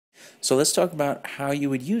So let's talk about how you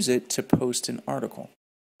would use it to post an article.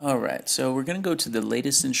 All right, so we're going to go to the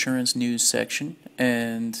latest insurance news section.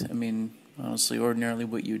 And I mean, honestly, ordinarily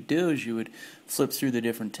what you would do is you would flip through the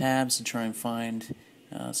different tabs to try and find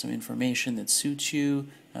some information that suits you,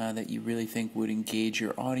 that you really think would engage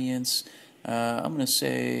your audience. I'm going to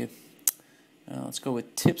say, let's go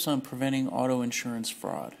with tips on preventing auto insurance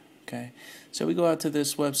fraud. Okay, so we go out to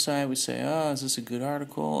this website, we say, oh, is this a good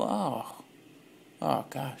article? Oh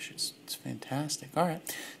gosh, it's fantastic. All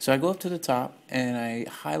right. So I go up to the top and I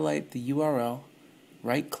highlight the URL,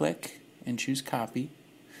 right click and choose copy.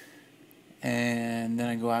 And then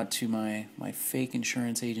I go out to my fake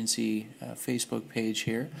insurance agency Facebook page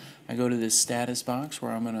here. I go to this status box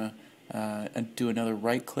where I'm going to do another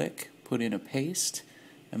right click, put in a paste,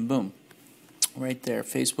 and boom. Right there.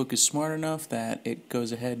 Facebook is smart enough that it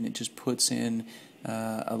goes ahead and it just puts in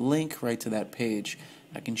a link right to that page.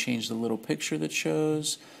 I can change the little picture that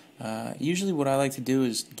shows. Usually what I like to do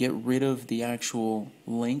is get rid of the actual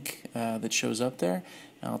link that shows up there.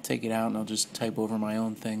 I'll take it out and I'll just type over my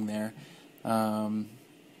own thing there.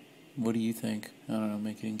 What do you think? I don't know,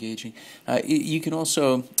 make it engaging. You can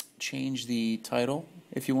also change the title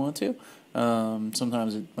if you want to.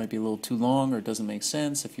 Sometimes it might be a little too long or it doesn't make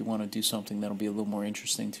sense. If you want to do something that'll be a little more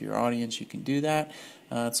interesting to your audience, you can do that.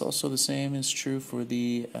 It's also the same is true for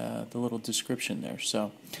the little description there.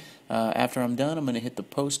 So after I'm done, I'm going to hit the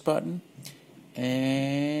post button,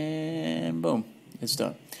 and boom, it's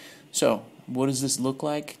done. So what does this look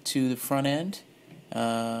like to the front end?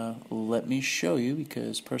 Let me show you,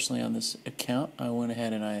 because personally on this account I went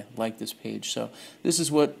ahead and I liked this page. So this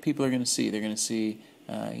is what people are going to see. They're going to see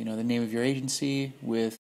the name of your agency with